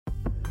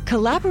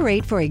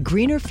Collaborate for a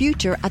greener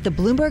future at the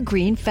Bloomberg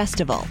Green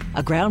Festival,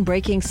 a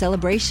groundbreaking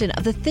celebration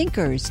of the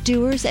thinkers,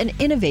 doers, and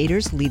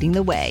innovators leading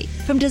the way.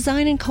 From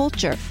design and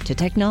culture to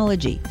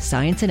technology,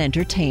 science, and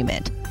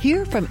entertainment.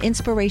 Hear from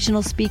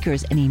inspirational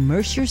speakers and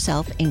immerse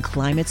yourself in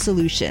climate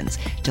solutions.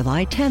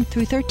 July 10th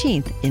through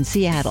 13th in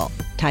Seattle.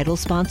 Title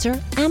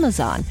sponsor,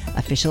 Amazon.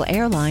 Official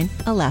airline,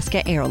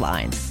 Alaska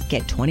Airlines.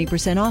 Get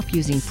 20% off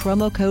using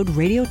promo code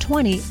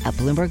radio20 at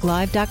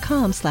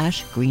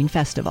BloombergLive.com/Green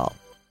Festival.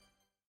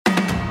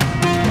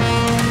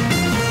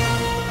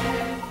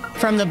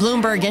 From the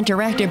Bloomberg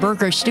Interactive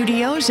Broker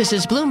Studios, this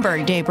is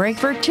Bloomberg Daybreak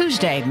for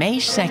Tuesday, May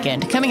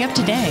 2nd. Coming up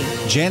today,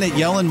 Janet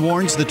Yellen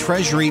warns the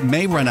Treasury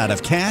may run out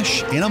of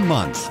cash in a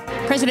month.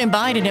 President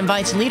Biden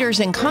invites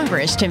leaders in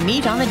Congress to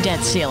meet on the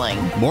debt ceiling.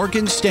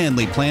 Morgan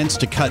Stanley plans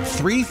to cut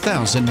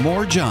 3,000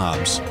 more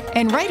jobs.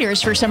 And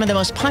writers for some of the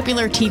most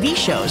popular TV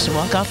shows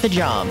walk off the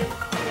job.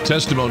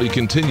 Testimony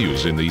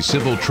continues in the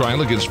civil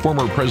trial against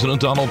former President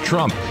Donald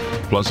Trump.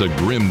 Plus a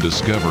grim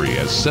discovery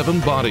as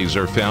 7 bodies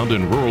are found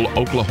in rural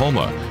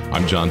Oklahoma.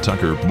 I'm John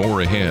Tucker.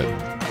 More ahead.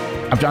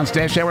 I'm John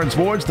Stash. In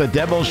sports, the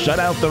Devils shut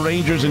out the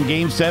Rangers in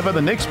Game 7.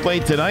 The Knicks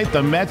played tonight.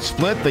 The Mets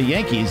split. The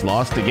Yankees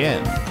lost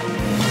again.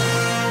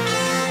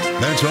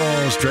 That's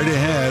all straight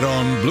ahead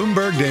on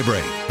Bloomberg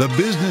Daybreak. The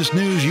business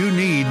news you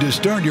need to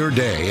start your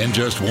day in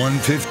just one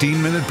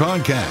 15-minute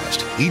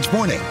podcast. Each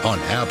morning on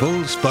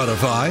Apple,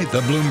 Spotify, the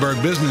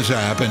Bloomberg Business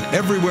app, and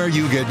everywhere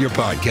you get your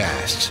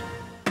podcasts.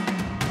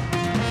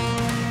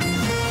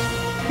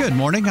 Good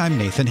morning, I'm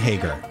Nathan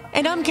Hager.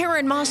 And I'm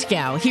Karen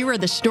Moscow. Here are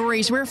the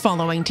stories we're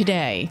following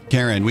today.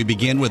 Karen, we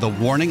begin with a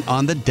warning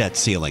on the debt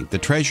ceiling. The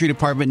Treasury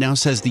Department now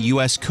says the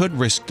U.S. could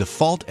risk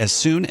default as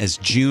soon as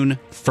June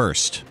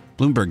 1st.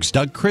 Bloomberg's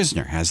Doug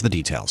Krisner has the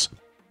details.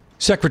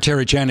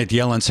 Secretary Janet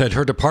Yellen said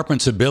her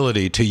department's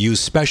ability to use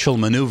special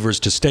maneuvers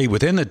to stay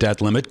within the debt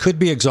limit could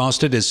be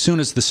exhausted as soon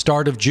as the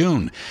start of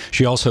June.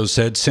 She also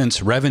said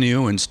since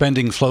revenue and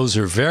spending flows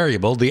are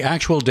variable, the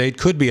actual date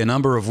could be a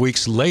number of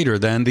weeks later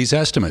than these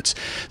estimates.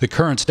 The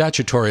current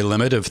statutory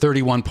limit of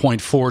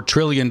 $31.4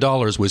 trillion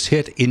was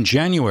hit in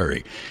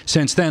January.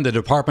 Since then, the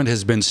department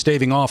has been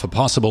staving off a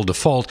possible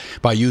default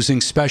by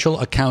using special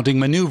accounting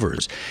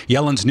maneuvers.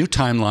 Yellen's new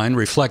timeline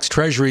reflects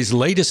Treasury's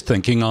latest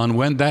thinking on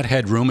when that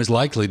headroom is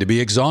likely to be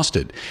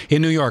exhausted.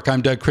 In New York,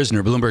 I'm Doug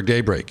Krisner, Bloomberg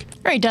Daybreak.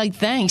 All right, Doug,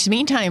 thanks.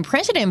 Meantime,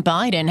 President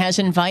Biden has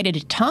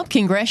invited top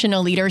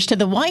congressional leaders to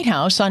the White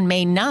House on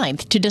May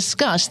 9th to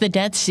discuss the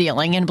debt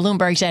ceiling, and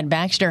Bloomberg's Ed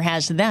Baxter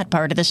has that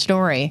part of the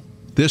story.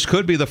 This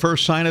could be the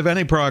first sign of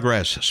any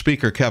progress.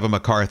 Speaker Kevin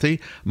McCarthy,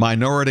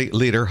 Minority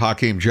Leader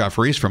Hakeem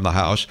Jeffries from the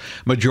House,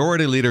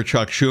 Majority Leader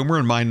Chuck Schumer,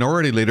 and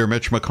Minority Leader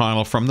Mitch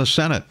McConnell from the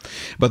Senate.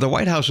 But the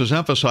White House is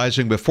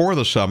emphasizing before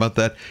the summit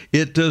that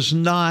it does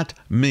not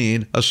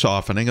mean a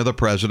softening of the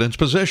president's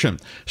position.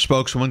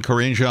 Spokeswoman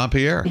Karine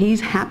Jean-Pierre. He's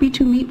happy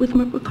to meet with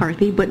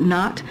McCarthy, but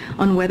not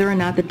on whether or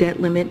not the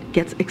debt limit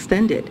gets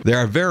extended. There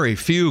are very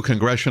few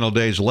congressional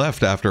days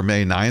left after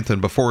May 9th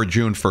and before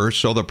June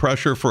 1st, so the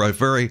pressure for a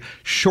very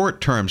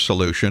short-term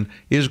solution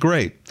is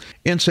great.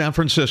 In San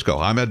Francisco,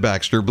 I'm Ed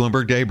Baxter,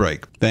 Bloomberg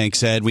Daybreak.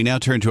 Thanks, Ed. We now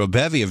turn to a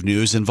bevy of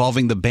news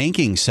involving the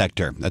banking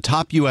sector. A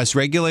top U.S.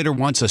 regulator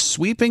wants a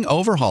sweeping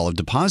overhaul of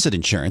deposit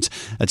insurance.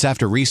 That's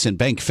after recent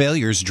bank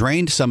failures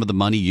drained some of the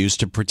money used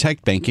to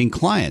protect banking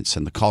clients.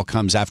 And the call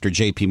comes after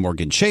J.P.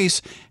 Morgan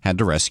Chase had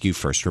to rescue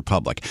First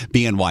Republic.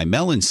 BNY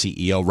Mellon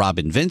CEO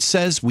Robin Vince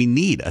says we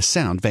need a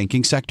sound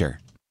banking sector.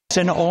 It's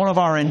in all of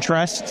our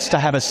interests to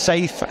have a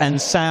safe and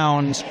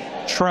sound,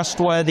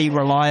 trustworthy,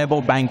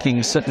 reliable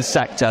banking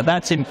sector.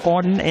 That's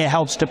important. It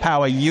helps to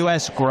power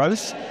U.S.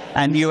 growth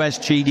and U.S.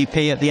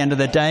 GDP at the end of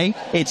the day.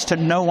 It's to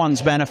no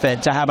one's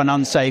benefit to have an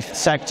unsafe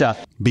sector.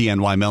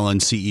 BNY Mellon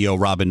CEO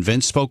Robin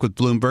Vince spoke with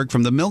Bloomberg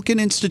from the Milken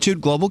Institute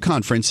Global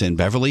Conference in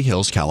Beverly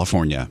Hills,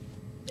 California.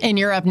 In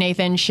Europe,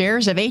 Nathan,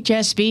 shares of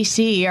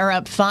HSBC are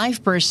up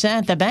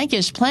 5%. The bank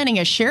is planning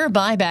a share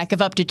buyback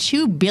of up to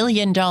 $2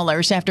 billion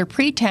after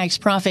pre-tax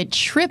profit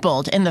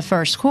tripled in the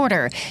first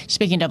quarter.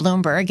 Speaking to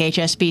Bloomberg,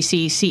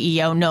 HSBC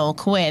CEO Noel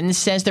Quinn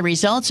says the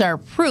results are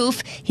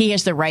proof he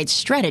has the right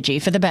strategy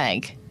for the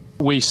bank.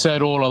 We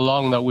said all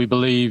along that we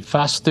believe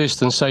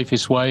fastest and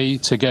safest way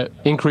to get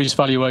increased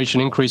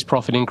valuation, increased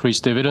profit,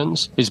 increased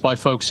dividends is by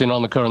focusing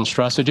on the current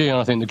strategy. And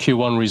I think the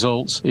Q1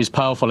 results is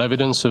powerful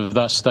evidence of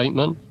that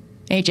statement.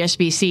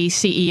 HSBC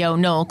CEO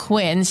Noel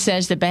Quinn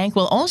says the bank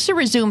will also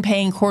resume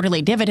paying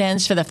quarterly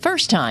dividends for the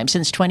first time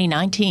since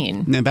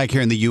 2019. And back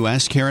here in the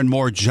U.S., Karen,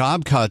 more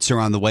job cuts are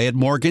on the way at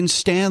Morgan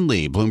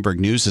Stanley. Bloomberg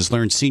News has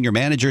learned senior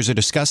managers are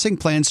discussing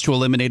plans to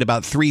eliminate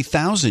about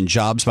 3,000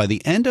 jobs by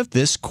the end of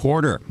this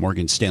quarter.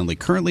 Morgan Stanley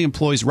currently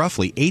employs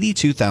roughly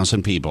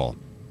 82,000 people.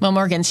 Well,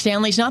 Morgan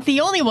Stanley's not the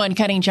only one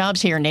cutting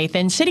jobs here,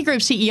 Nathan. Citigroup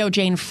CEO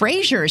Jane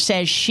Fraser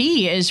says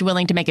she is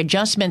willing to make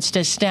adjustments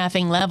to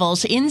staffing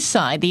levels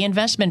inside the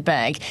investment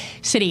bank.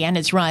 Citi and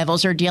its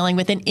rivals are dealing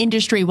with an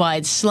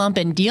industry-wide slump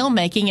in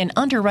deal-making and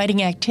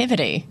underwriting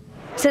activity.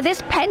 So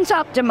this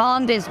pent-up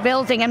demand is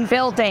building and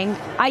building.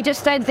 I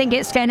just don't think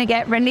it's going to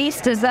get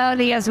released as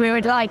early as we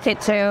would like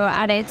it to,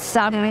 and it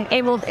certainly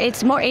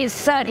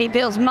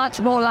feels much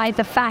more like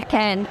the back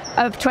end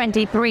of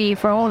 23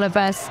 for all of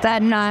us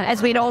than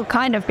as we'd all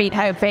kind of been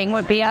hoping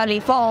would be early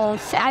fall.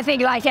 I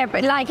think like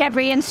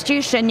every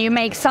institution, you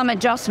make some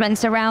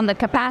adjustments around the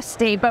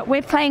capacity, but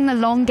we're playing the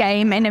long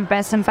game in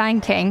investment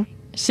banking.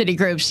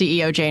 Citigroup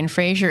CEO Jane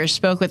Fraser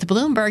spoke with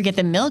Bloomberg at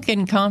the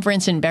Milken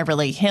Conference in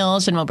Beverly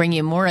Hills, and we'll bring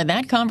you more of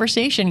that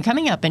conversation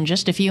coming up in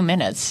just a few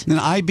minutes. And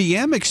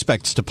IBM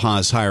expects to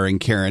pause hiring,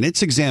 Karen.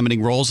 It's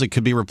examining roles that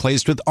could be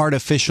replaced with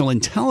artificial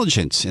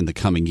intelligence in the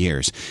coming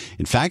years.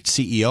 In fact,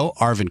 CEO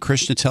Arvind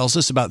Krishna tells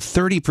us about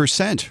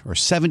 30% or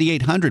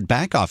 7,800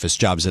 back office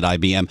jobs at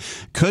IBM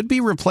could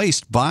be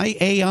replaced by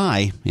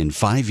AI in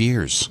 5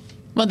 years.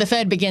 Well, the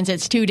Fed begins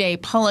its two-day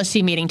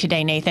policy meeting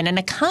today, Nathan, and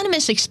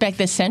economists expect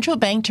the central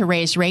bank to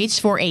raise rates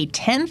for a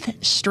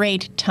 10th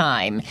straight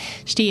time.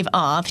 Steve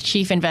Auth,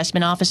 Chief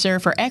Investment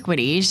Officer for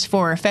Equities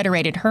for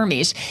Federated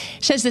Hermes,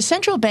 says the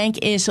central bank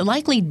is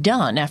likely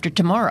done after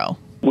tomorrow.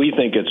 We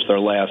think it's their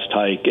last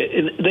hike.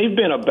 They've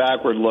been a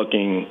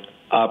backward-looking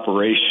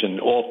operation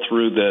all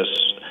through this.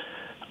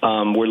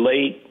 We're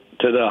late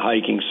to the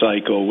hiking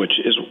cycle, which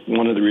is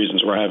one of the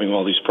reasons we're having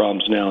all these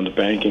problems now in the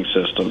banking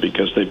system,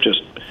 because they've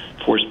just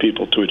forced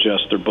people to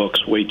adjust their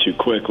books way too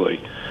quickly.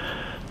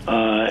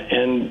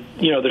 And,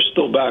 they're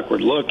still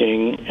backward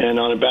looking, and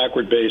on a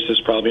backward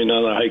basis, probably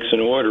another hike's in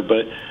order.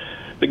 But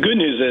the good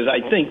news is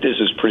I think this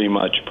is pretty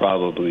much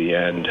probably the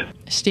end.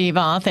 Steve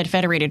Auth at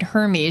Federated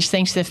Hermes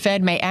thinks the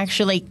Fed may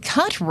actually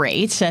cut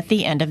rates at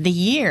the end of the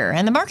year,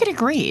 and the market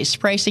agrees,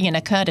 pricing in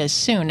a cut as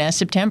soon as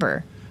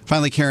September.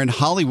 Finally, Karen,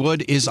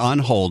 Hollywood is on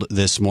hold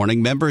this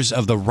morning. Members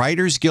of the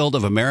Writers Guild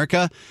of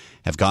America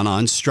have gone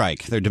on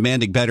strike. They're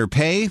demanding better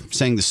pay,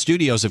 saying the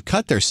studios have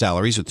cut their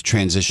salaries with the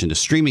transition to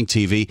streaming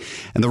TV.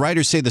 And the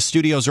writers say the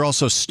studios are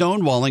also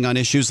stonewalling on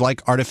issues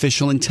like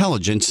artificial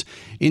intelligence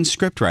in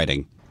script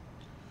writing.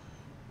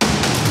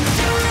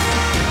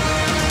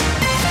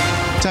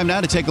 Time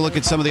now to take a look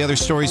at some of the other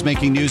stories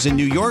making news in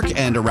New York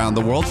and around the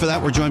world. For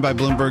that, we're joined by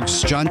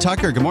Bloomberg's John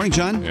Tucker. Good morning,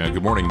 John. Yeah,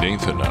 good morning,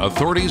 Nathan.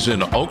 Authorities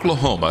in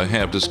Oklahoma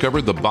have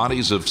discovered the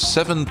bodies of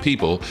 7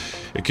 people.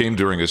 It came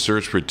during a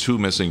search for 2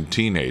 missing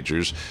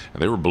teenagers,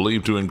 and they were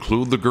believed to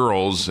include the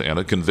girls and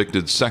a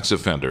convicted sex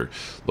offender.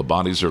 The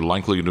bodies are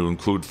likely to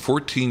include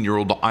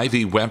 14-year-old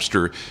Ivy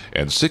Webster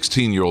and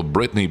 16-year-old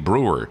Brittany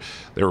Brewer.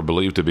 They were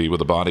believed to be with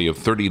the body of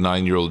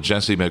 39-year-old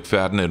Jesse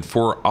McFadden and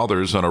 4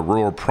 others on a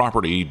rural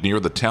property near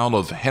the town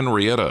of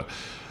Henrietta.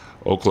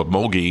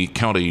 Okmulgee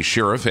County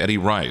Sheriff Eddie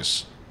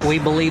Rice. We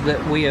believe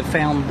that we have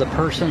found the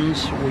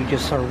persons. We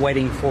just are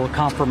waiting for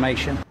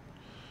confirmation.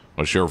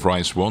 Well, Sheriff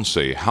Rice won't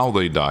say how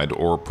they died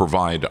or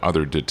provide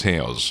other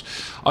details.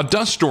 A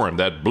dust storm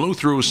that blew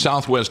through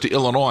southwest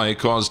Illinois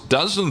caused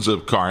dozens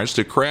of cars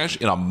to crash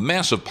in a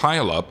massive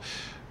pileup.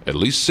 At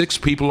least 6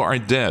 people are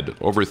dead,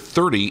 over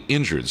 30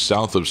 injured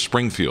south of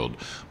Springfield.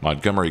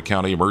 Montgomery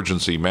County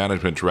Emergency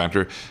Management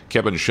Director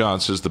Kevin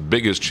Schott says the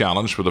biggest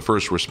challenge for the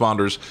first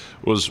responders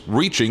was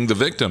reaching the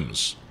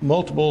victims.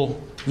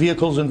 Multiple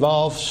vehicles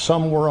involved,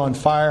 some were on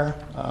fire,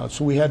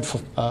 so we had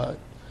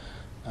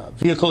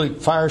vehicle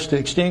fires to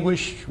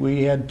extinguish.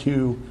 We had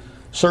to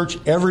search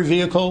every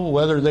vehicle,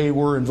 whether they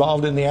were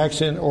involved in the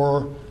accident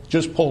or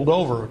just pulled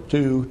over,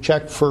 to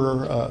check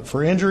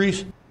for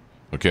injuries.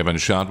 Kevin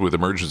Schott with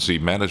Emergency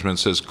Management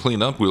says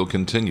cleanup will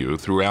continue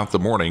throughout the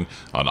morning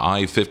on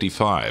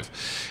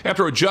I-55.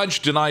 After a judge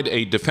denied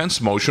a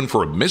defense motion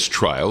for a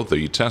mistrial,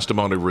 the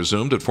testimony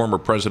resumed at former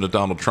President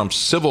Donald Trump's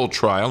civil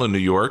trial in New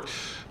York.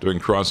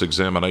 During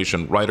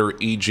cross-examination, writer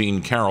E.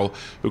 Jean Carroll,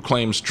 who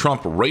claims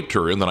Trump raped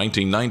her in the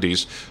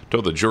 1990s,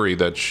 told the jury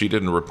that she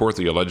didn't report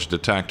the alleged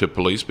attack to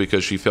police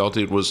because she felt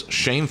it was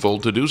shameful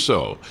to do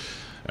so.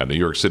 And New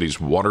York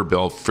City's water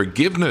bill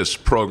forgiveness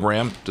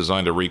program,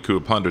 designed to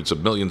recoup hundreds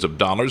of millions of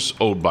dollars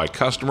owed by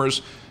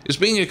customers, is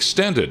being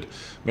extended.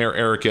 Mayor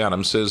Eric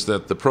Adams says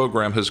that the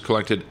program has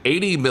collected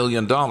 $80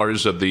 million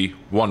of the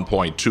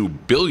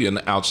 $1.2 billion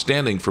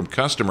outstanding from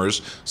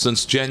customers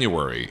since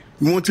January.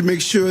 We want to make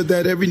sure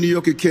that every New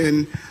Yorker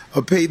can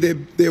pay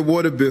their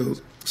water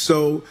bills.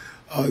 So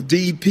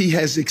DEP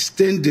has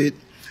extended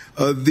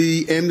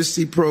the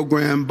amnesty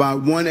program by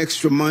 1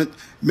 extra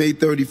month, May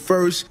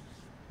 31st.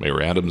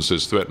 Mayor Adams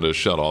has threatened to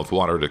shut off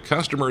water to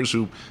customers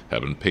who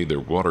haven't paid their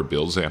water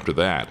bills after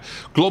that.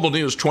 Global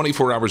news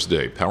 24 hours a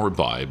day, powered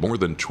by more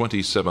than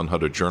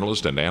 2,700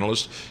 journalists and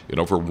analysts in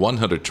over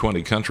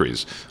 120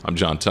 countries. I'm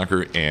John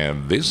Tucker,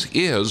 and this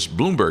is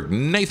Bloomberg.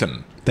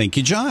 Nathan. Thank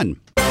you, John.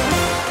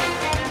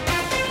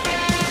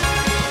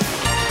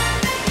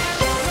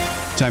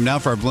 Time now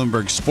for our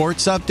Bloomberg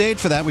Sports Update.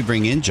 For that, we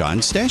bring in John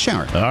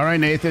Stashower. All right,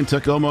 Nathan.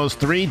 Took almost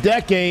 3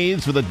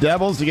 decades for the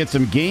Devils to get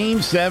some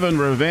Game 7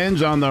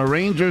 revenge on the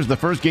Rangers. The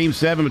first Game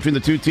 7 between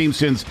the two teams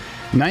since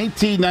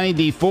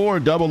 1994.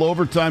 Double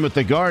overtime at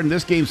the Garden.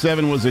 This Game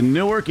 7 was in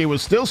Newark. It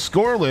was still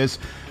scoreless.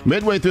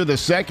 Midway through the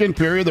second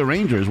period, the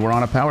Rangers were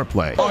on a power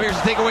play. Oh, here's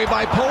a takeaway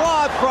by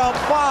Palat from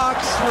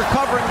Fox.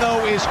 Recovering,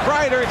 though, is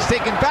Kreider. It's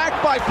taken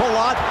back by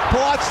Palat.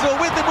 Palat still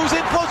with it. Moves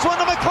in, floats one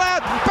to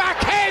McLeod.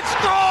 Backhand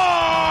scores!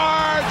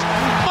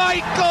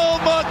 Michael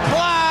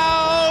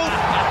McLeod!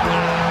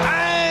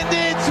 And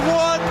it's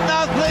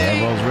 1-0.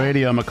 Devils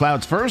Radio.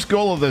 McLeod's first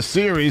goal of the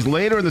series.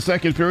 Later in the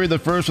second period, the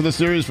first of the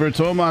series for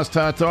Tomas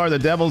Tatar. The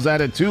Devils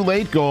added 2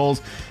 late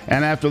goals.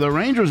 And after the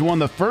Rangers won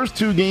the first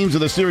 2 games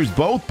of the series,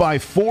 both by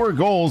 4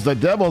 goals, the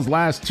Devils'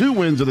 last 2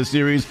 wins of the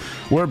series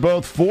were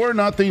both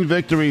 4-0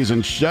 victories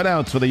and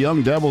shutouts for the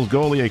young Devils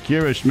goalie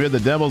Akira Schmid.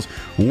 The Devils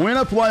win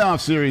a playoff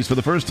series for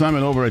the first time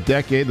in over a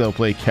decade. They'll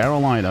play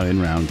Carolina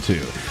in round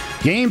 2.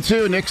 Game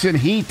 2, Knicks and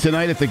Heat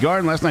tonight at the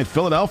Garden. Last night,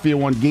 Philadelphia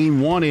won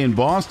Game 1 in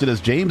Boston as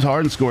James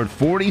Harden scored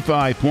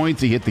 45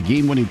 points. He hit the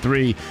game-winning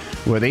 3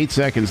 with 8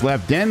 seconds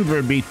left.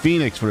 Denver beat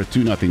Phoenix for a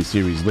 2-0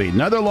 series lead.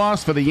 Another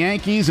loss for the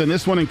Yankees, and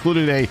this one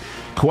included a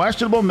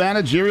questionable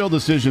managerial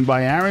decision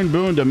by Aaron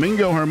Boone.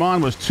 Domingo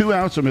Germán was 2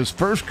 outs from his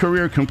first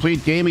career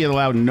complete game. He had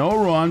allowed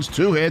no runs,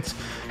 2 hits,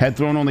 had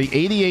thrown only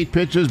 88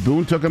 pitches.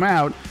 Boone took him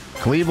out.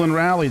 Cleveland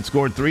rallied,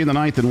 scored 3 in the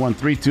ninth, and won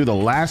 3-2. The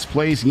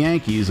last-place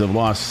Yankees have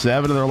lost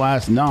 7 of their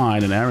last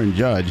 9, and Aaron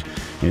Judge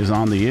is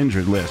on the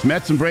injured list.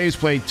 Mets and Braves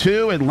played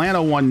 2.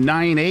 Atlanta won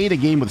 9-8, a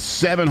game with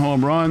 7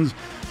 home runs.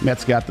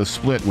 Mets got the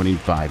split, winning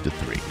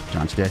 5-3.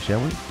 John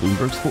Stashower,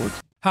 Bloomberg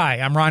Sports. Hi,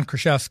 I'm Ron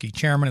Kraszewski,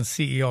 Chairman and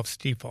CEO of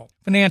Stifel.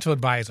 Financial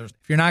advisors,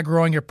 if you're not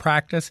growing your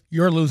practice,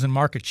 you're losing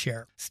market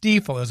share.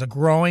 Stifel is a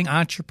growing,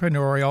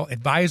 entrepreneurial,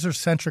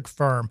 advisor-centric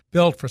firm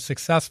built for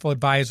successful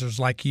advisors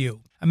like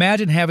you.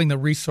 Imagine having the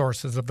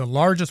resources of the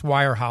largest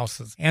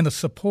wirehouses and the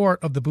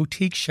support of the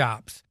boutique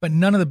shops, but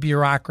none of the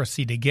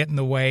bureaucracy to get in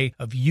the way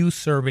of you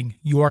serving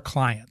your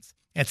clients.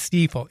 At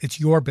Stifel, it's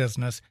your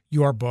business,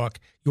 your book,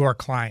 your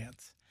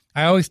clients.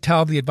 I always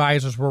tell the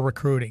advisors we're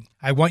recruiting,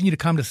 I want you to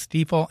come to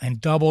Stifel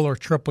and double or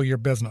triple your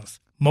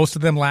business. Most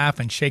of them laugh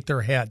and shake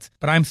their heads,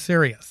 but I'm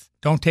serious.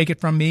 Don't take it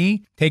from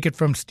me. Take it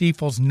from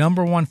Stifel's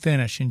 #1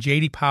 finish in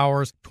J.D.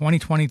 Power's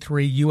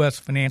 2023 U.S.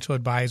 Financial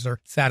Advisor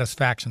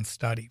Satisfaction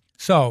Study.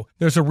 So,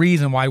 there's a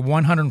reason why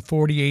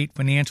 148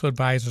 financial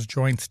advisors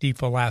joined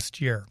Stifel last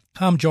year.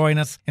 Come join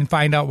us and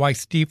find out why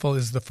Stifel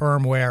is the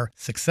firm where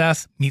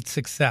success meets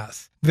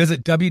success.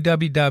 Visit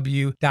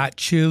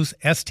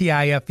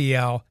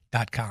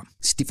www.choosestifel.com.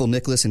 Stifel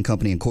Nicholas and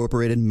Company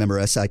Incorporated, member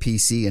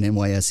SIPC and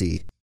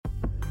NYSE.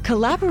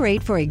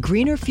 Collaborate for a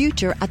greener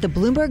future at the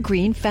Bloomberg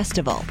Green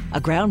Festival, a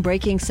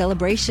groundbreaking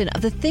celebration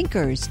of the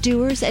thinkers,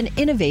 doers, and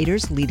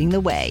innovators leading the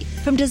way.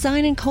 From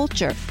design and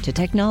culture to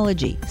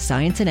technology,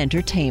 science, and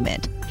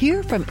entertainment.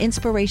 Hear from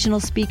inspirational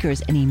speakers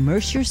and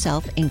immerse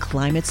yourself in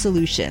climate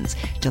solutions.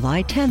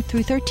 July 10th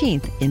through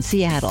 13th in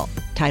Seattle.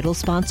 Title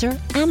sponsor,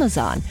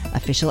 Amazon.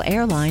 Official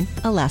airline,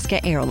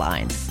 Alaska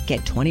Airlines.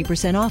 Get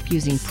 20% off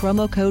using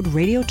promo code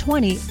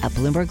radio20 at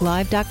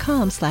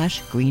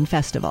BloombergLive.com/Green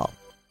Festival.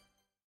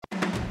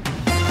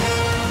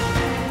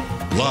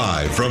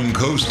 Live from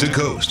coast to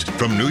coast,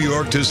 from New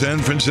York to San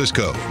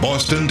Francisco,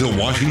 Boston to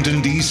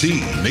Washington,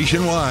 D.C.,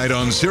 nationwide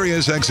on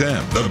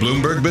SiriusXM, the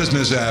Bloomberg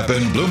Business app,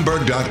 and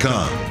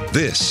Bloomberg.com.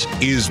 This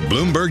is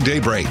Bloomberg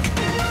Daybreak.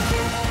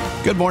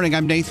 Good morning,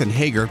 I'm Nathan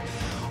Hager.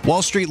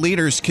 Wall Street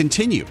leaders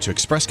continue to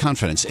express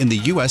confidence in the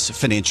U.S.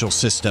 financial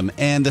system,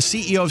 and the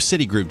CEO of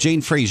Citigroup, Jane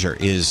Fraser,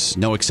 is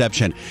no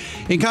exception.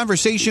 In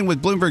conversation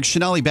with Bloomberg's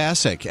Sonali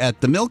Basak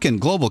at the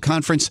Milken Global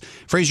Conference,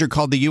 Fraser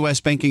called the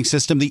U.S. banking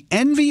system the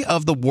envy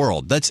of the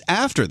world. That's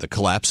after the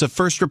collapse of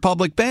First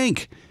Republic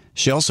Bank.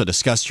 She also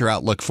discussed her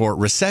outlook for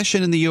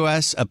recession in the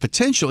U.S., a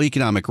potential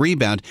economic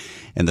rebound,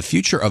 and the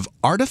future of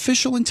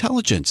artificial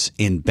intelligence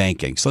in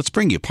banking. So let's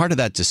bring you part of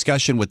that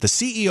discussion with the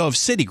CEO of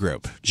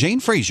Citigroup,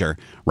 Jane Fraser,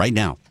 right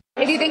now.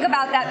 If you think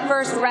about that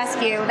first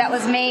rescue that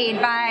was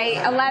made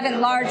by 11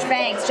 large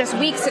banks just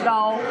weeks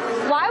ago,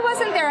 why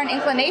wasn't there an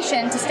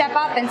inclination to step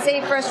up and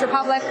save First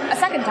Republic a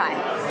second time?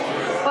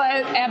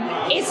 Well,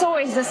 it's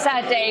always a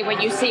sad day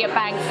when you see a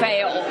bank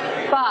fail,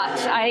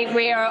 but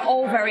we are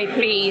all very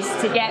pleased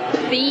to get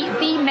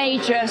the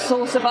major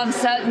source of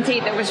uncertainty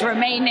that was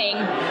remaining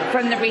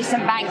from the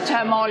recent bank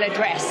turmoil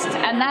addressed.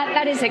 And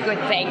that is a good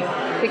thing,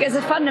 because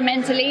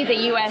fundamentally the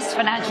U.S.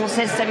 financial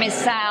system is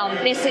sound.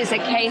 This is a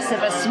case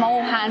of a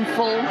small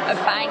handful of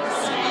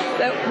banks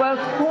that were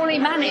poorly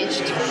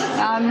managed,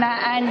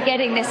 and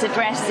getting this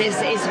addressed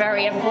is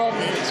very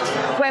important.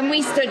 When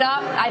we stood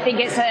up, I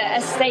think it's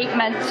a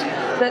statement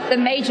that the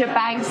major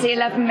banks, the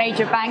 11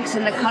 major banks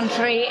in the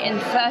country, in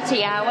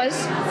 30 hours,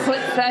 put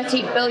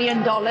 $30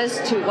 billion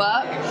to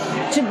work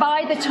to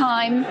buy the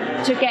time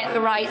to get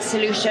the right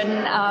solution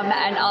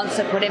and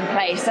answer put in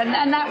place.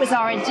 And that was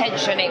our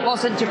intention. It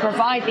wasn't to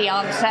provide the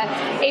answer.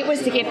 It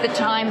was to give the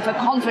time for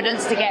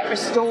confidence to get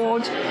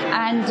restored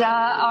and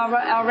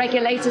our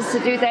regulators to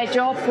do their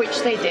job,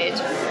 which they did.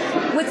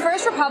 With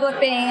First Republic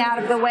being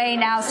out of the way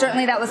now,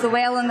 certainly that was the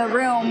whale in the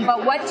room,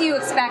 but what do you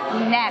expect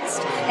next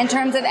in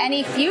terms of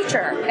any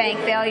future bank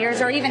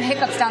failures or even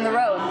hiccups down the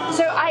road?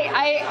 So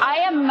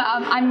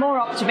I'm more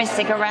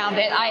optimistic around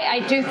it. I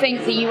do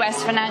think the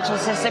U.S. financial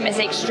system is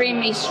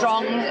extremely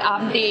strong.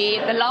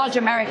 The large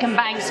American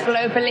banks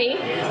globally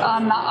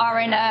are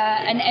in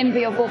an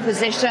enviable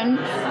position.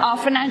 Our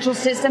financial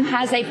system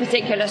has a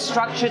particular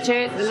structure to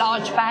it. The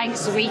large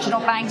banks, the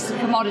regional banks, the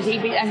commodity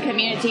and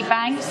community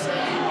banks.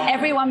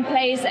 Everyone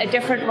plays a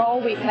different role.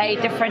 We play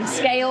different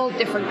scale,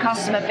 different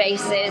customer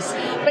bases,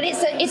 but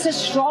it's a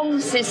strong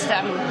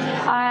system.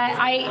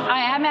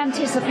 I am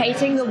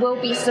anticipating there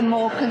will be some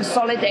more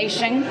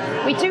consolidation.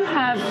 We do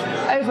have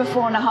over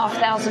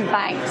 4,500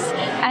 banks,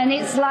 and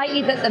it's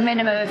likely that the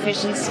minimum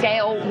efficient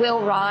scale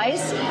will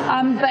rise,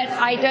 but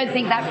I don't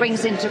think that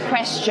brings into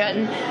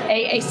question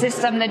a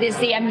system that is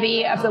the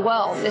envy of the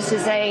world. This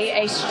is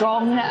a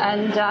strong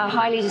and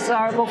highly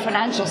desirable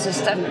financial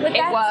system.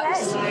 It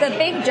works. The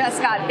big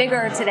just got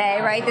bigger today,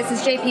 right? This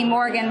is JP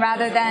Morgan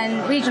rather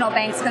than regional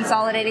banks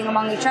consolidating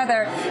among each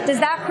other. Does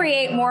that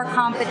create more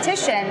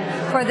competition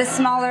for the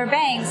smaller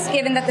banks,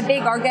 given that the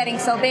big are getting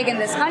so big in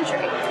this country?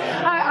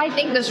 I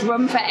think there's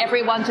room for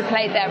everyone to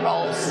play their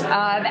roles,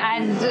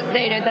 and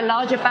the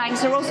larger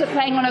banks are also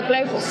playing on a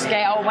global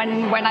scale.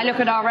 When I look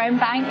at our own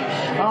bank,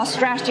 our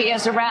strategy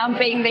is around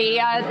being the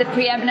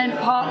preeminent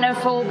partner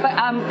for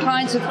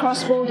clients with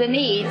cross-border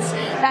needs.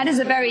 That is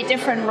a very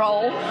different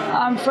role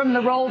from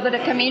the role that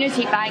a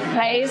community bank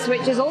plays,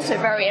 which is also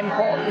very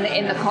important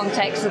in the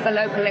context of the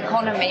local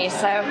economy.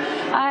 So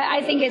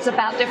I think it's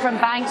about different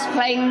banks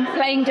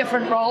playing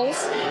different roles,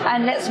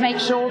 and let's make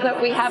sure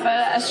that we have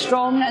a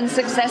strong and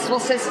successful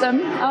system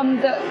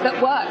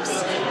that works.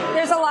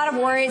 There's a lot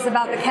of worries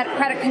about the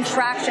credit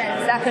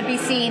contractions that could be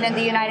seen in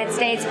the United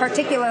States,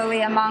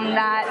 particularly among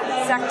that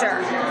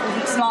sector,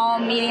 small,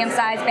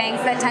 medium-sized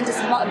banks that tend to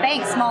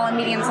bank small and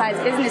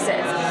medium-sized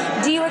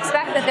businesses. Do you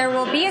expect that there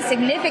will be a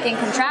significant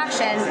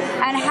contraction,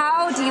 and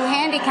how do you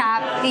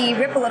handicap the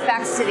ripple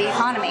effects to the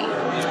economy?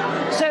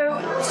 So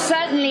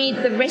certainly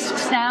the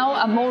risks now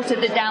are more to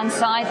the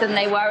downside than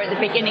they were at the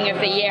beginning of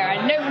the year.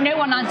 And no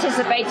one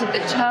anticipated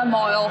the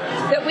turmoil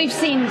that we've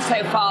seen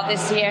so far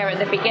this year at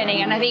the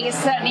beginning. And I think it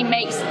certainly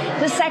makes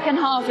the second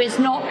half is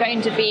not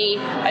going to be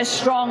as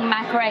strong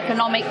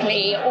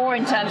macroeconomically or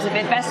in terms of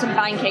investment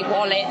banking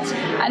wallet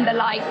and the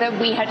like that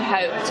we had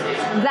hoped.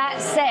 That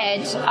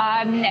said,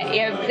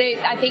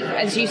 I think,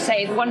 as you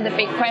say, one of the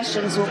big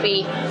questions will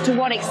be to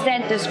what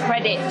extent does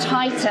credit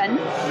tighten?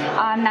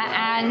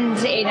 And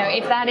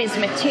if that is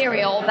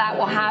material, that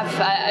will have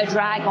a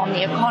drag on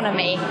the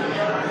economy.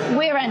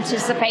 We're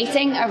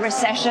anticipating a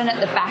recession at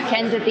the back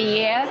end of the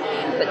year,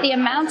 but the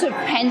amount of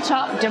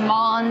pent-up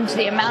demand,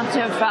 the amount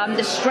of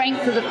the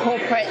strength of the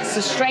corporates,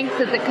 the strength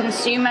of the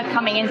consumer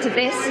coming into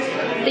this,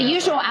 the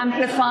usual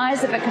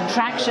amplifiers of a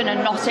contraction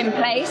are not in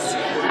place.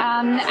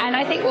 And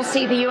I think we'll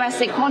see the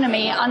US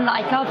economy,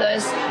 unlike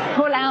others,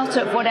 pull out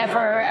of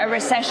whatever a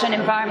recession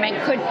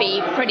environment could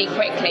be pretty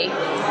quickly.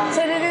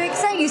 So to the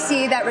extent you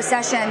see that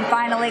recession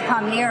finally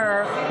come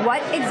nearer,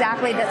 what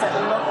exactly does it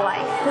look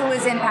like? Who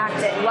is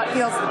impacted? What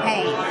feels the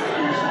pain?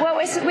 Well,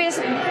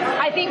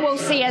 I think we'll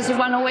see, as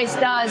one always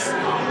does,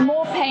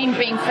 more pain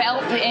being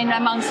felt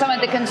among some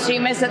of the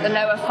consumers at the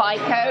lower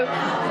FICO.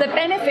 The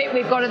benefit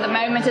we've got at the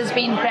moment has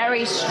been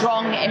very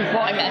strong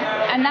employment,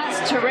 and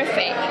that's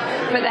terrific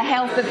for the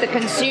health of the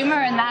consumer,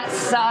 and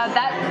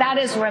that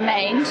has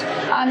remained.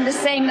 The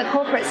same, the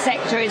corporate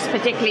sector is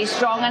particularly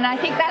strong, and I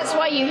think that's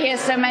why you hear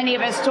so many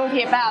of us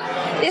talking about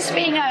this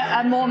being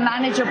a more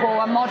manageable,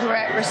 a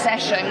moderate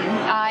recession,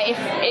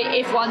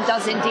 if one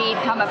does indeed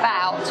come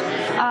about,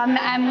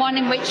 and one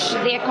in which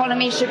the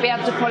economy should be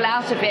able to pull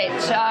out of it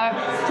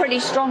pretty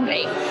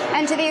strongly.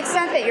 And to the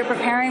extent that you're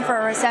preparing for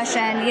a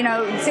recession,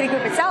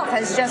 Citigroup itself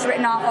has just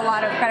written off a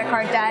lot of credit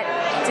card debt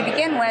to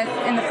begin with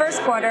in the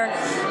first quarter.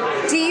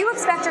 Do you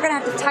expect you're going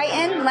to have to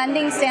tighten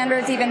lending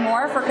standards even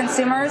more for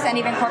consumers and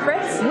even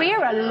corporates?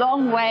 We're a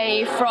long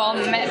way from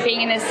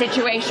being in a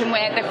situation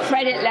where the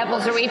credit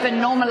levels are even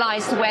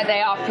normalized to where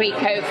they are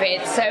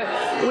pre-COVID.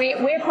 So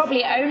we're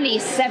probably only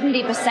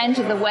 70%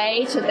 of the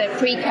way to the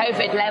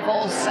pre-COVID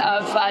levels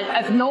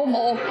of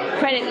normal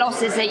credit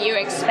losses that you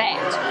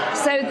expect.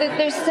 So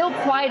there's still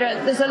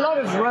there's a lot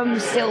of room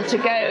still to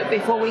go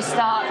before we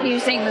start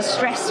using the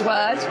stress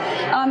word.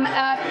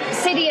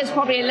 Citi is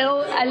probably a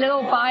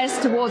little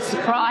biased towards the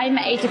prime.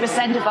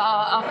 80% of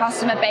our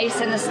customer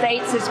base in the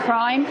States is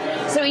prime,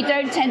 so we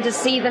don't tend to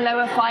see the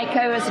lower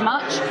FICO as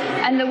much,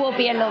 and there will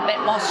be a little bit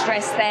more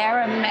stress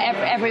there, and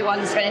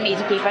everyone's going to need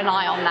to keep an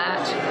eye on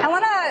that. I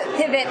want to to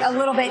pivot a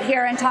little bit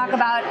here and talk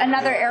about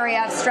another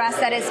area of stress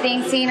that is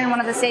being seen in one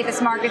of the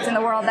safest markets in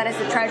the world, that is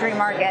the Treasury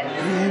market.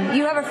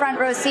 You have a front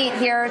row seat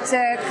here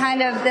to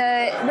kind of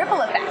the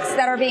ripple effects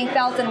that are being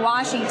felt in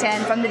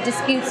Washington from the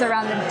disputes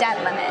around the debt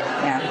limit.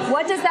 Yeah.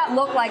 What does that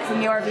look like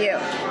from your view?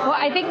 Well,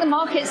 I think the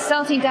market's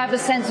starting to have a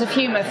sense of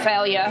humor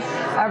failure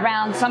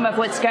around some of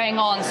what's going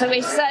on. So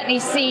we've certainly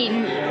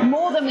seen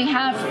more than we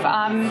have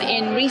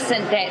in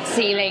recent debt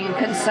ceiling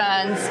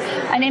concerns,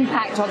 an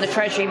impact on the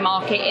Treasury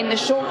market. In the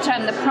short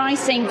term, the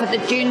pricing for the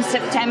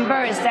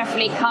June-September has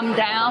definitely come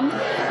down.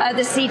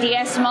 The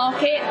CDS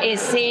market is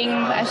seeing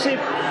a sort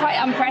of quite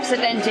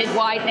unprecedented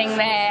widening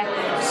there.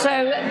 So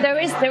there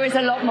is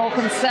a lot more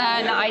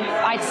concern.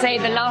 I'd say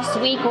the last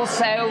week or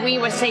so, we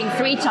were seeing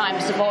 3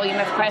 times the volume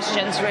of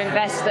questions from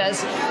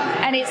investors.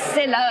 And it's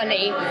still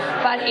early,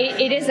 but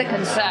it is a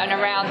concern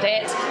around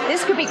it.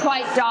 This could be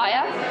quite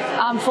dire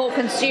for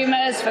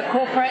consumers, for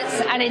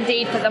corporates, and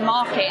indeed for the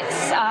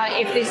markets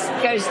if this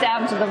goes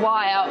down to the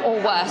wire or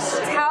worse.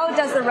 How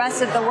does the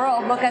rest of the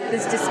world look at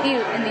this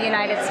dispute in the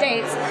United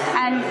States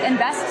and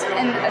invest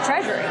in a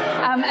Treasury?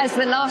 As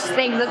the last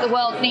thing that the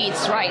world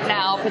needs right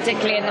now,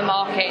 particularly in the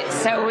markets.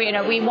 So,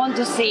 we want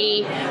to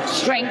see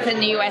strength in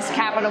the U.S.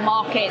 capital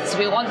markets.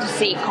 We want to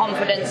see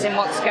confidence in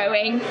what's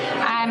going.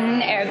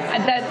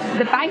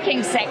 The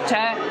banking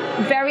sector,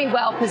 very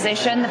well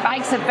positioned. The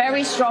banks are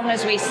very strong,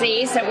 as we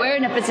see. So we're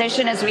in a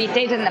position, as we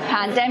did in the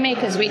pandemic,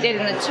 as we did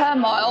in the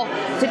turmoil,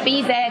 to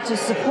be there to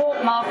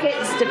support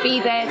markets, to be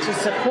there to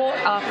support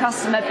our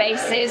customer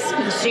bases,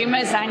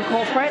 consumers and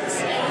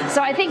corporates.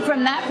 So I think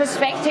from that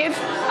perspective,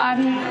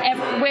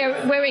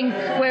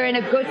 we're in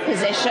a good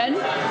position.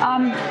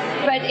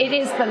 But it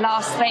is the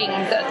last thing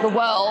that the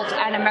world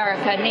and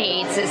America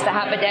needs, is to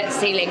have a debt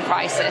ceiling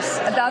crisis.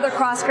 The other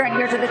cross current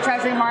here to the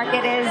Treasury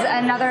market is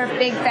another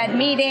big Fed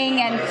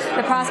meeting and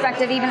the prospect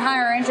of even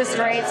higher interest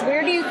rates.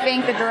 Where do you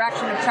think the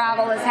direction of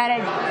travel is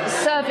headed?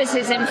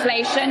 Services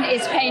inflation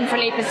is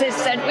painfully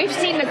persistent. We've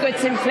seen the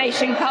goods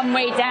inflation come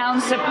way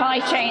down. Supply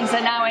chains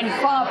are now in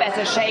far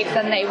better shape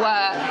than they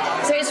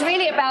were. So it's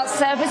really about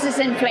services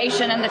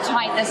inflation and the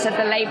tightness of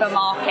the labor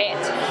market.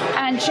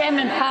 And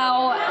Chairman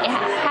Powell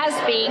has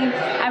been,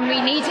 and we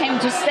need him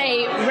to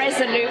stay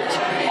resolute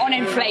on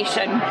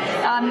inflation.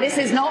 This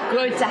is not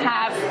good to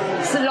have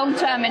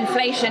long-term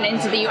inflation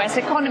into the U.S.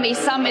 economy.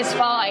 Some is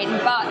fine,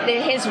 but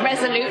his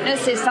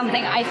resoluteness is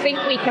something I think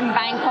we can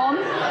bank on.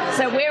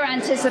 So we're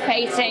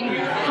anticipating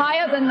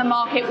higher than the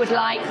market would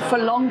like for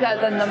longer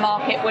than the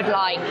market would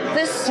like.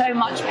 There's so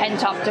much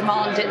pent-up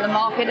demand in the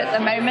market at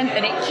the moment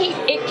that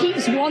it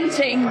keeps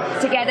wanting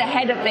to get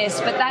ahead of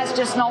this, but that's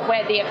just not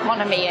where the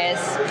economy is.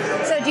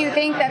 So do you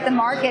think that the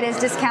market is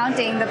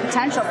discounting the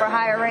potential for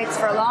higher rates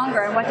for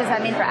longer, and what does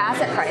that mean for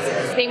asset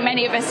prices? I think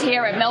many of us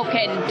here at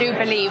Milken do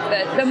believe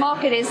that the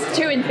market is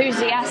too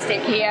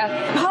enthusiastic here,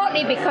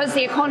 partly because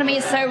the economy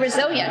is so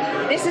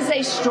resilient. This is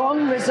a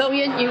strong,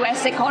 resilient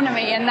U.S.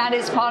 economy, and that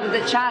is part of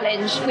the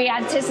challenge. We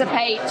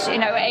anticipate,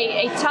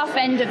 a tough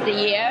end of the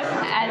year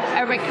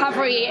and a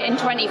recovery in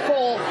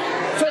 24.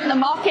 From the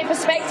market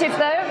perspective,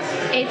 though,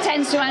 it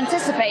tends to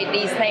anticipate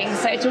these things.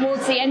 So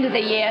towards the end of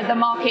the year, the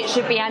market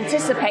should be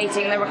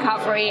anticipating the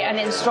recovery and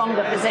in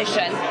stronger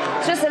position.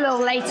 Just a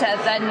little later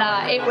than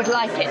it would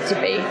like it to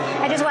be.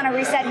 I just want to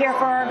reset here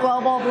for our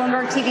global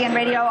Bloomberg TV and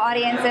radio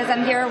audiences.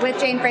 I'm here with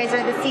Jane Fraser,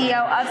 the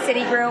CEO of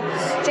Citigroup.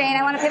 Jane,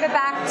 I want to pivot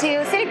back to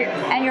Citigroup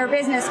and your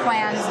business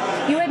plans.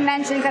 You had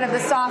mentioned kind of the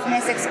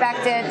softness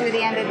expected through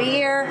the end of the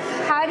year.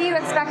 How do you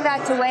expect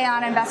that to weigh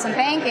on investment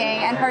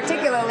banking, and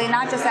particularly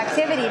not just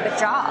activity, but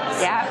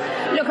jobs? Yeah.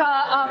 Look,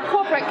 our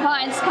corporate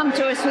clients come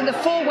to us with a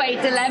four-way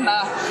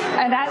dilemma,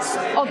 and that's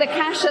of the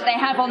cash that they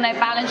have on their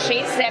balance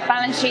sheets. Their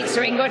balance sheets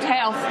are in good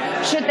health.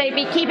 Should they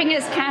be keeping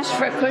as cash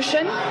for a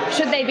cushion?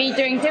 Should they be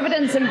doing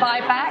dividends and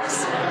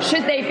buybacks?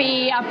 Should they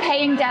be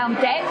paying down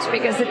debt,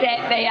 because the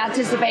debt they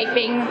anticipate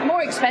being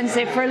more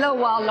expensive for a little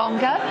while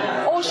longer?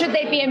 Or should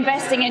they be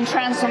investing in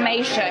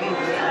transformation?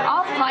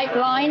 Our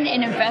pipeline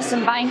in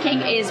investment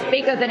banking is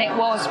bigger than it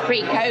was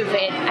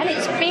pre-COVID, and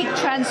it's big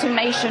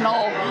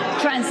transformational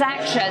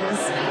transactions.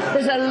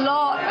 There's a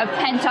lot of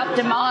pent-up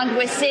demand.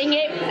 We're seeing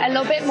it, a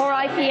little bit more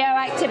IPO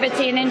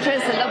activity and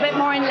interest, a little bit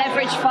more in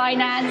leverage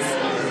finance.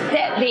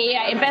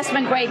 The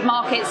investment grade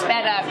market's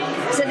better.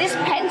 So this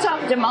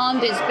pent-up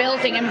demand is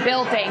building and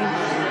building.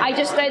 I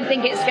just don't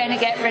think it's going to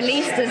get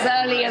released as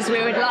early as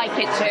we would like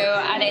it to,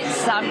 and it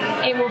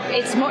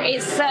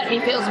certainly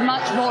feels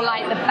much more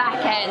like the back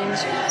end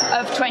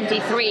of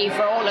 23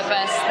 for all of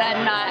us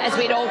than as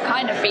we'd all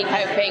kind of been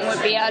hoping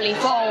would be early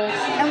fall.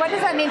 And what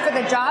does that mean for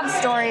the job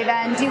story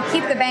then? Do you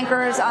keep the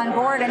bankers on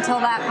board until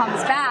that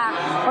comes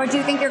back, or Or do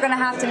you think you're going to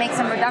have to make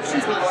some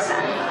reductions before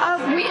then?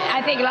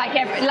 I think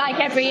like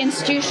every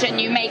institution,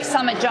 you make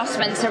some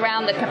adjustments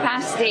around the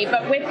capacity,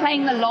 but we're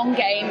playing the long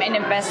game in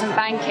investment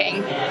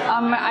banking.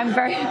 I'm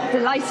very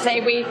delighted to say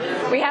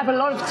we have a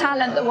lot of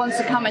talent that wants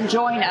to come and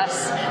join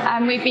us,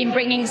 and we've been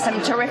bringing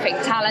some terrific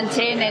talent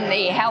in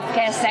the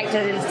healthcare sector,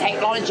 in the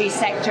technology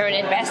sector, and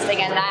investing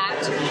in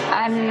that.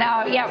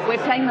 And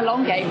we're playing the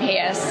long game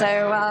here,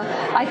 so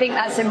I think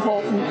that's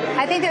important.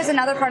 I think there's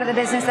another part of the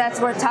business that's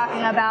worth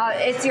talking about.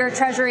 It's your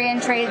treasury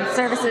and trade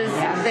services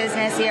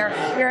business here.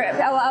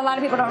 A lot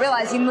of people don't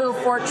realize you move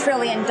 $4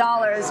 trillion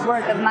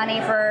worth of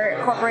money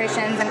for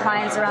corporations and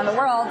clients around the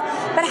world.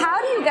 But how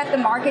do you get the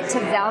market to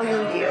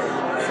value you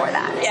for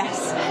that?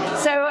 Yes.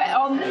 So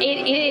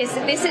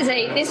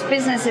this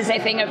business is a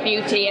thing of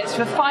beauty. It's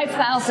for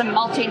 5,000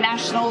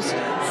 multinationals,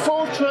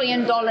 $4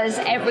 trillion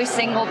every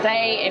single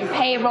day in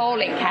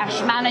payroll, in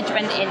cash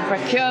management, in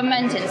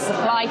procurement, in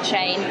supply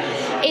chain.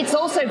 It's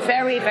also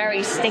very,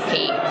 very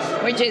sticky,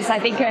 which is, I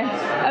think,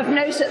 of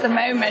note at the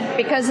moment,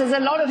 because there's a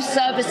lot of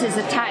services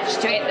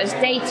attached to it. There's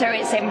data,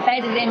 it's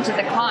embedded into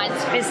the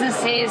clients'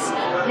 businesses,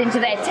 into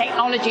their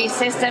technology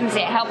systems.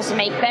 It helps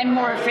make them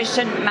more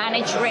efficient,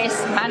 manage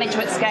risk, manage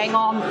what's going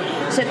on.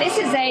 So this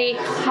is a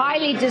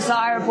highly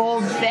desirable,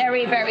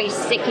 very, very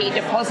sticky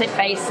deposit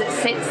base that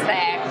sits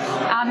there.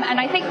 And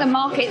I think the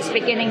market's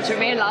beginning to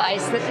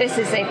realize that this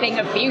is a thing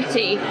of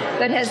beauty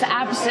that has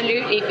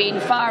absolutely been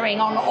firing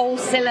on all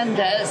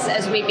cylinders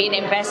as we've been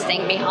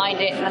investing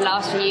behind it in the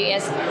last few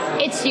years.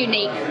 It's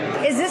unique.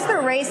 Is this the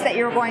race that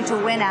you're going to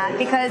win at?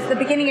 Because the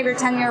beginning of your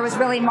tenure was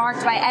really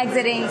marked by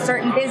exiting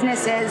certain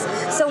businesses.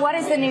 So what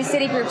is the new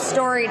Citigroup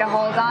story to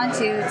hold on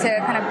to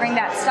kind of bring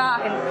that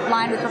stock in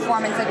line with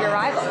performance of your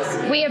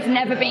rivals? We have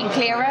never been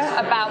clearer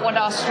about what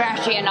our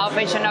strategy and our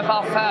vision of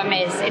our firm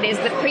is. It is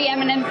the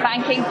preeminent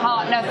banking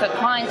partner for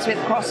clients with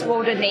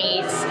cross-border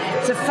needs.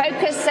 It's a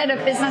focused set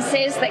of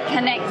businesses that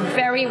connect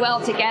very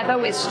well together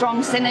with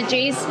strong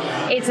synergies.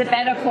 It's a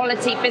better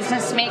quality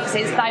business mix.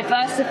 It's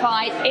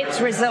diversified. It's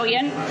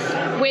resilient,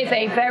 with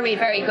a very,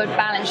 very good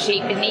balance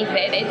sheet beneath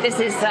it. This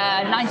is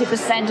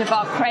 90% of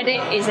our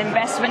credit is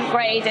investment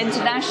grade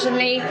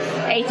internationally,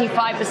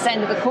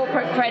 85% of the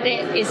corporate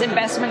credit is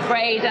investment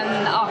grade,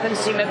 and our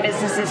consumer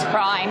business is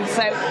prime.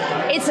 So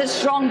it's a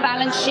strong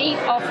balance sheet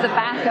off the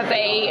back of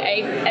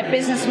a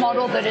business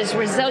model that is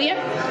resilient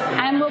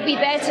and will be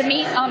there to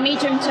meet our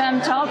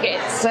medium-term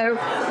targets. So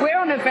we're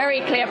on a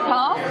very clear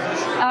path.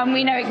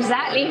 We know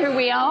exactly who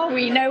we are.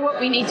 We know what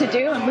we need to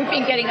do, and we've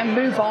been getting a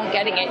move on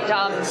getting it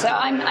done. So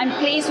I'm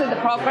pleased with the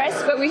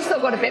progress, but we've still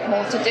got a bit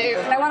more to do.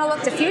 I want to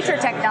look to future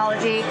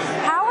technology.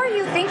 How are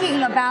you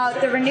thinking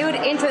about the renewed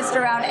interest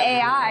around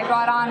AI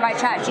brought on by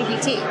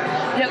ChatGPT?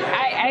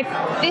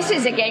 Look, this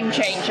is a game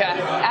changer.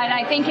 And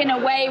I think in a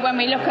way, when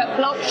we look at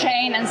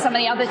blockchain and some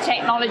of the other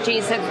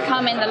technologies that have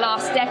come in the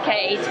last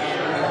decade,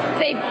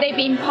 they've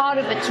been part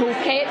of the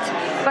toolkit,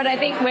 but I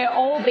think we're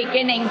all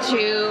beginning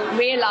to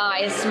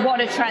realize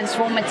what a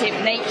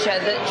transformative nature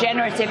that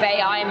generative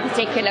AI in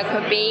particular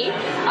could be.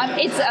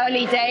 It's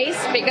early days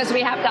because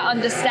we have to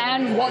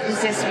understand what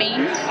does this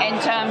mean in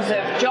terms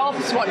of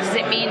jobs, what does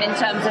it mean in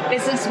terms of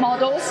business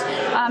models,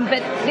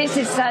 but this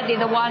is certainly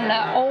the one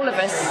that all of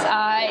us,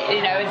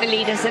 the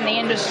leaders in the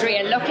industry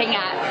are looking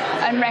at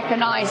and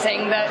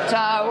recognizing that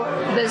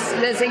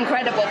there's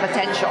incredible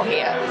potential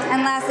here.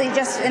 And lastly,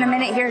 just in a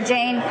minute here,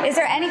 Jane, is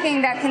there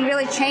anything that can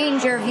really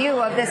change your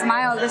view of this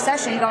mild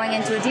recession going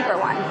into a deeper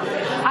one?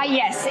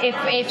 Yes,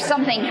 if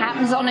something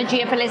happens on a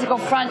geopolitical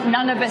front,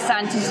 none of us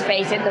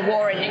anticipated the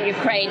war in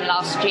Ukraine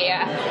last year,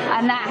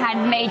 and that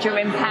had major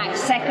impacts,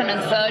 second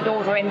and third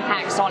order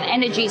impacts on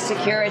energy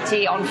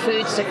security, on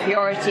food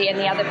security, and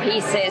the other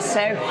pieces. So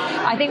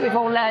I think we've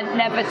all learned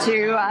never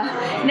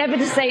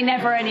to say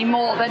never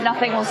anymore, that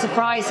nothing will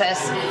surprise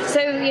us. So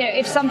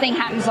if something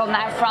happens on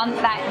that front,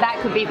 that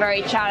could be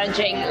very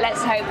challenging.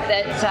 Let's hope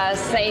that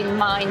sane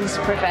minds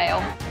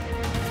prevail.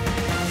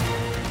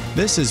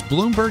 This is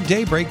Bloomberg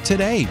Daybreak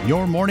Today,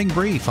 your morning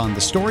brief on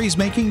the stories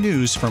making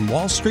news from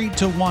Wall Street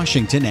to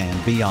Washington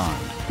and beyond.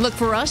 Look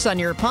for us on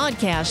your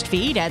podcast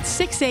feed at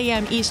 6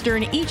 a.m.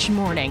 Eastern each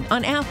morning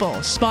on Apple,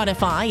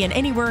 Spotify, and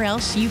anywhere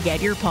else you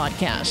get your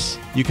podcasts.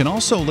 You can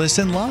also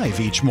listen live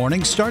each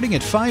morning starting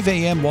at 5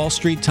 a.m. Wall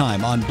Street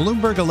time on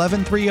Bloomberg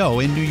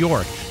 1130 in New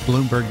York,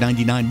 Bloomberg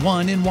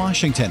 99.1 in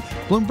Washington,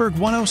 Bloomberg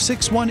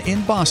 106.1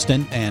 in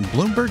Boston, and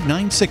Bloomberg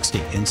 960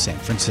 in San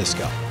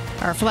Francisco.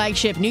 Our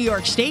flagship New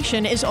York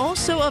station is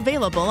also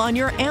available on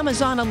your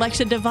Amazon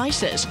Alexa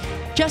devices.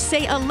 Just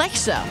say,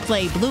 Alexa,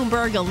 play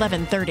Bloomberg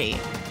 1130.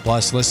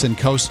 Plus, listen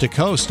coast to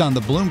coast on the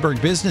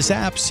Bloomberg Business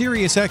app,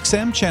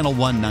 SiriusXM Channel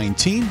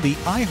 119, the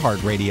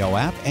iHeartRadio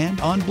app, and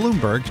on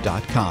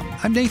Bloomberg.com.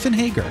 I'm Nathan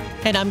Hager.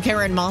 And I'm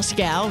Karen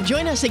Moscow.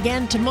 Join us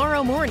again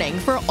tomorrow morning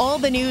for all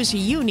the news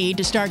you need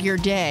to start your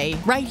day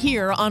right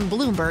here on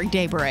Bloomberg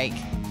Daybreak.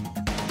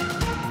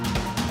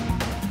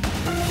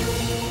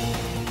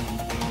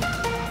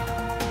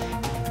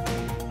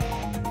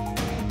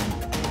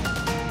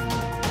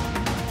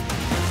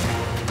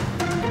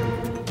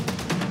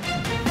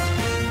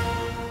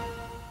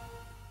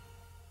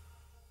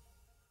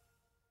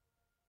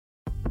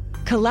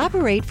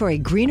 Collaborate for a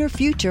greener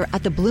future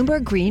at the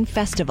Bloomberg Green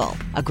Festival,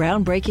 a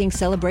groundbreaking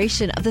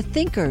celebration of the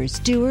thinkers,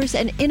 doers,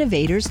 and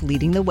innovators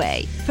leading the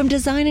way. From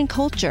design and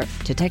culture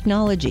to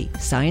technology,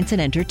 science,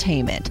 and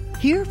entertainment.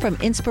 Hear from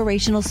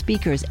inspirational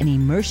speakers and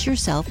immerse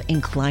yourself in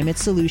climate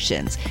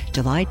solutions.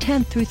 July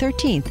 10th through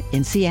 13th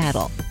in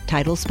Seattle.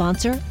 Title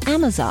sponsor,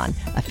 Amazon.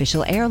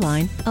 Official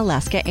airline,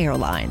 Alaska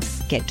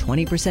Airlines. Get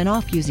 20%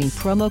 off using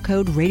promo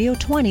code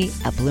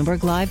radio20 at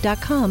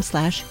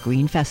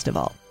BloombergLive.com/Green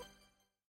Festival.